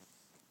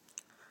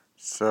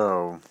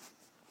So,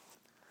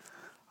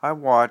 I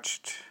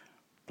watched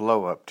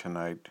Blowup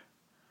tonight,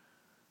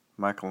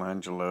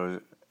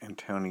 Michelangelo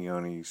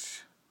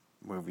Antonioni's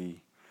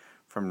movie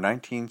from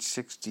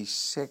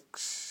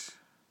 1966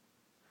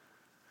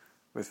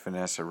 with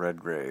Vanessa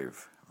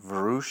Redgrave,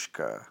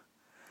 Verushka,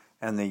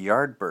 and the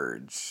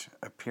Yardbirds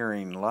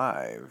appearing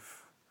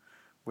live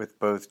with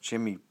both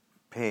Jimmy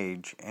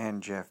Page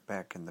and Jeff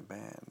Beck in the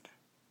band.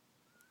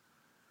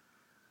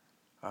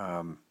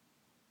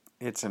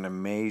 It's an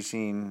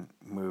amazing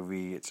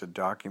movie. It's a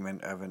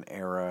document of an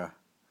era.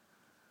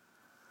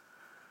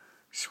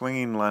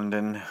 Swinging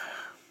London.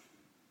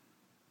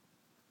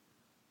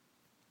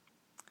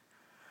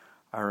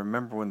 I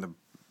remember when the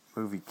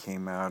movie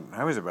came out,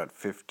 I was about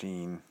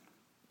 15.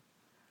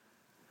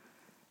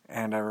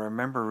 And I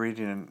remember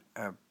reading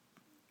a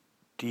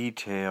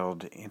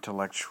detailed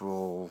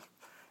intellectual,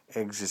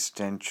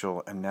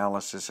 existential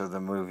analysis of the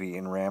movie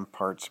in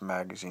Ramparts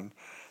magazine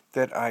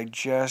that I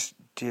just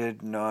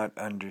did not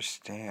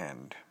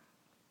understand.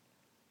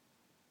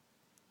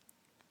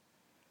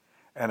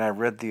 And I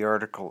read the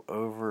article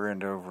over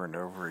and over and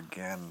over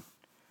again.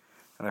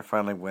 And I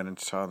finally went and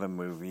saw the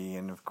movie,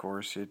 and of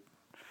course it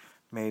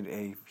made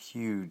a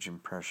huge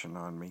impression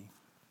on me.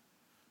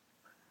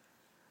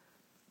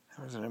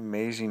 It was an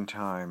amazing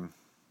time.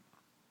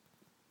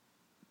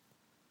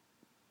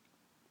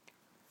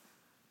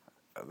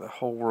 The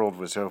whole world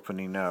was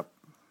opening up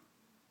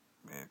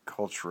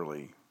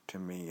culturally to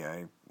me.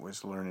 I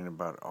was learning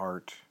about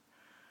art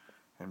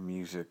and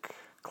music,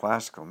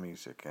 classical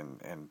music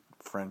and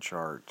French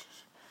art,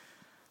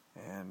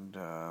 and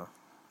of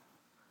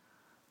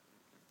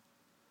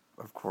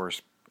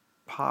course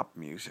pop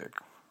music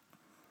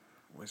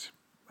was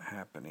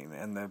happening,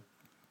 and it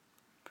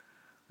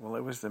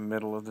was the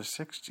middle of the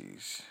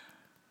 60s.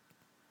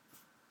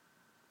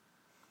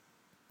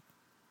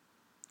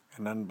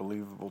 An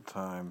unbelievable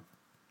time.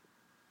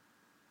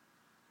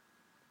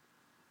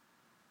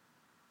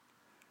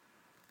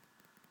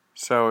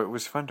 So it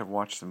was fun to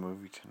watch the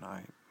movie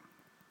tonight.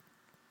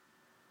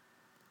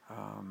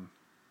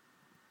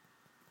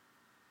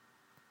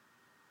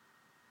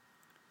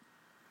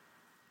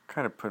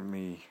 Kind of put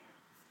me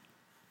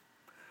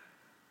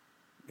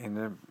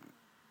in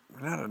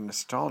not a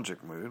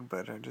nostalgic mood,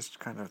 but I just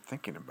kind of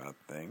thinking about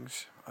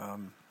things.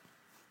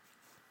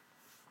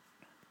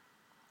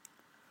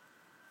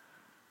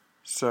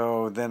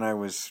 So then I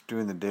was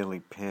doing the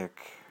daily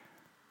pick,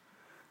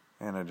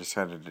 and I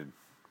decided to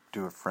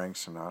do a Frank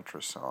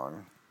Sinatra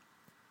song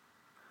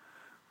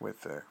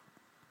with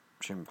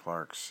Jim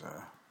Clark's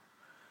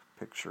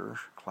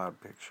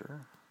cloud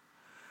picture.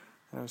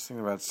 And I was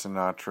thinking about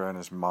Sinatra and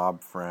his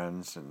mob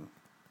friends, and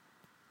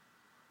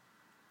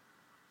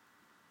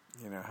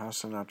how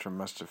Sinatra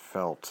must have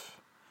felt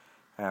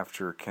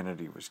after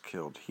Kennedy was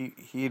killed.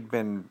 He had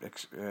been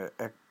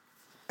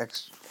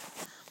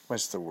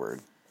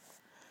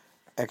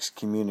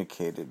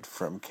excommunicated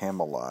from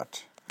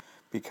Camelot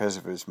because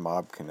of his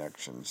mob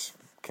connections.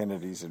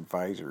 Kennedy's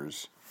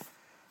advisors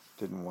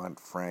didn't want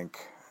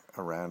Frank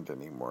around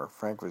anymore.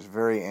 Frank was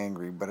very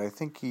angry, but I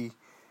think he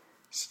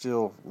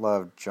still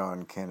loved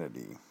John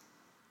Kennedy.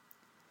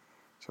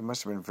 So it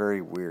must have been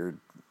very weird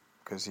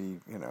because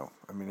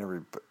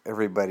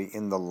everybody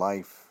in the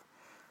life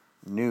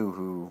knew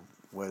who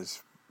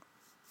was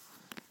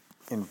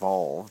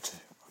involved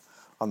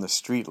on the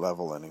street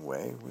level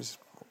anyway. It was,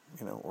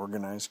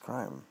 organized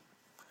crime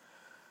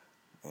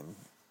and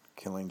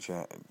killing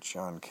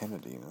John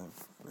Kennedy.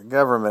 The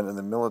government and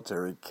the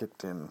military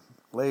kicked in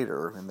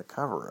later in the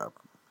cover-up,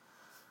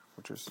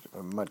 which was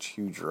a much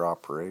huger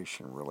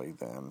operation, really,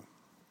 than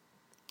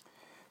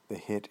the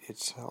hit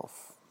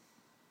itself.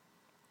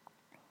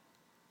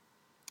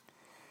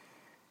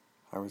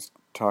 I was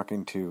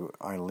talking to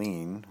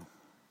Eileen,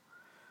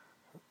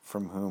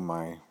 from whom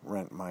I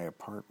rent my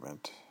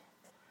apartment.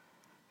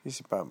 She's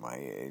about my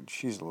age.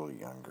 She's a little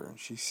younger. And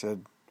she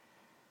said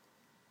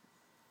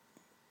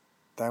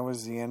that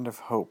was the end of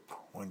hope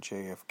when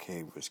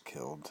JFK was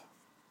killed.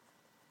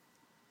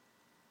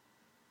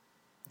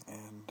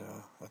 And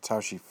that's how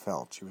she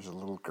felt. She was a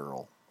little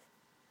girl.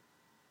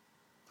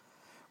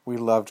 We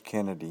loved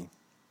Kennedy.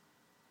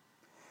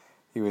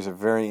 He was a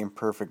very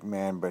imperfect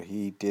man, but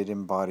he did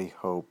embody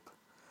hope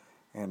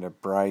and a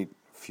bright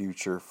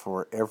future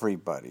for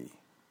everybody.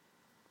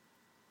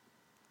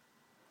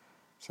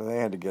 So they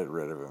had to get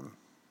rid of him.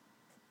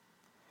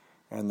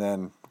 And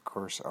then, of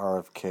course,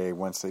 RFK,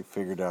 once they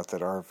figured out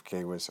that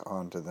RFK was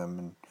onto them,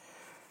 and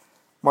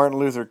Martin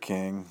Luther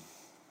King.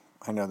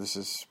 I know this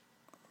is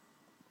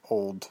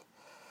old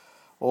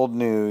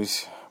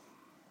news,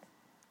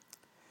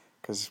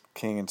 because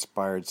King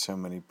inspired so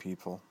many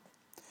people.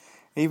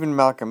 Even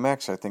Malcolm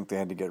X, I think they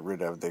had to get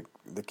rid of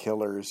the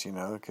killers,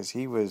 because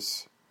he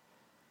was,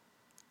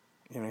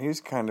 he was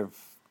kind of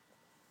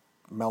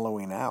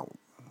mellowing out.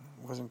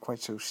 He wasn't quite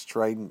so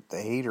strident,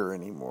 the hater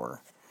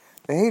anymore.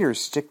 The haters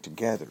stick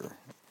together,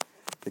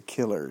 the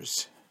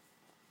killers.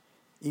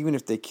 Even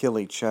if they kill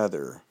each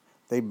other,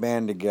 they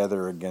band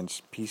together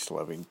against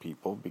peace-loving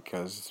people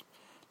because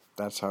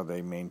that's how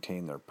they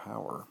maintain their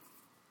power.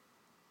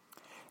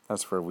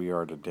 That's where we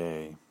are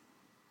today.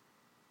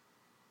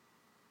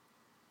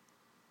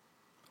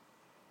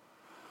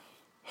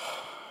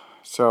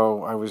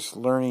 So I was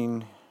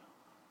learning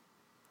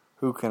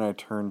Who Can I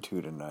Turn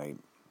To Tonight.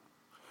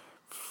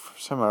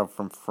 Somehow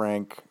from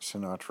Frank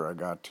Sinatra I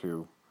got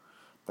to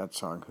that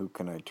song, Who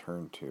Can I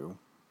Turn To?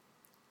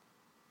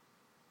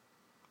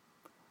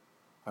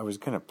 I was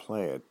going to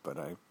play it, but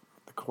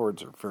the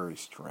chords are very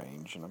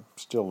strange, and I'm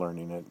still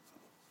learning it.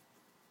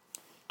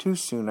 Too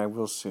soon, I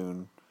will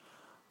soon.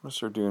 I'm going to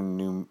start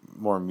doing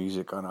more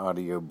music on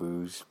Audio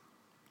Booze.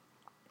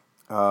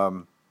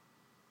 But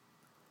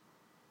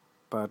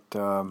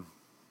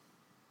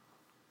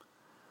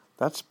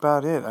that's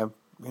about it. I'm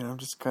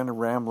just kind of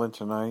rambling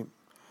tonight.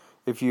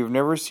 If you've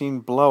never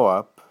seen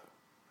Blowup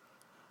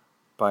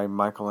by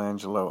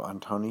Michelangelo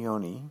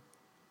Antonioni,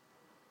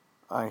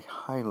 I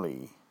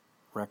highly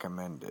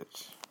recommend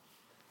it.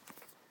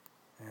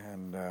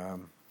 And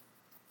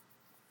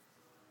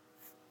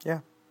yeah.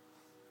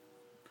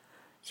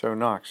 So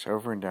Knox,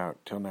 over and out.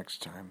 Till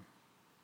next time.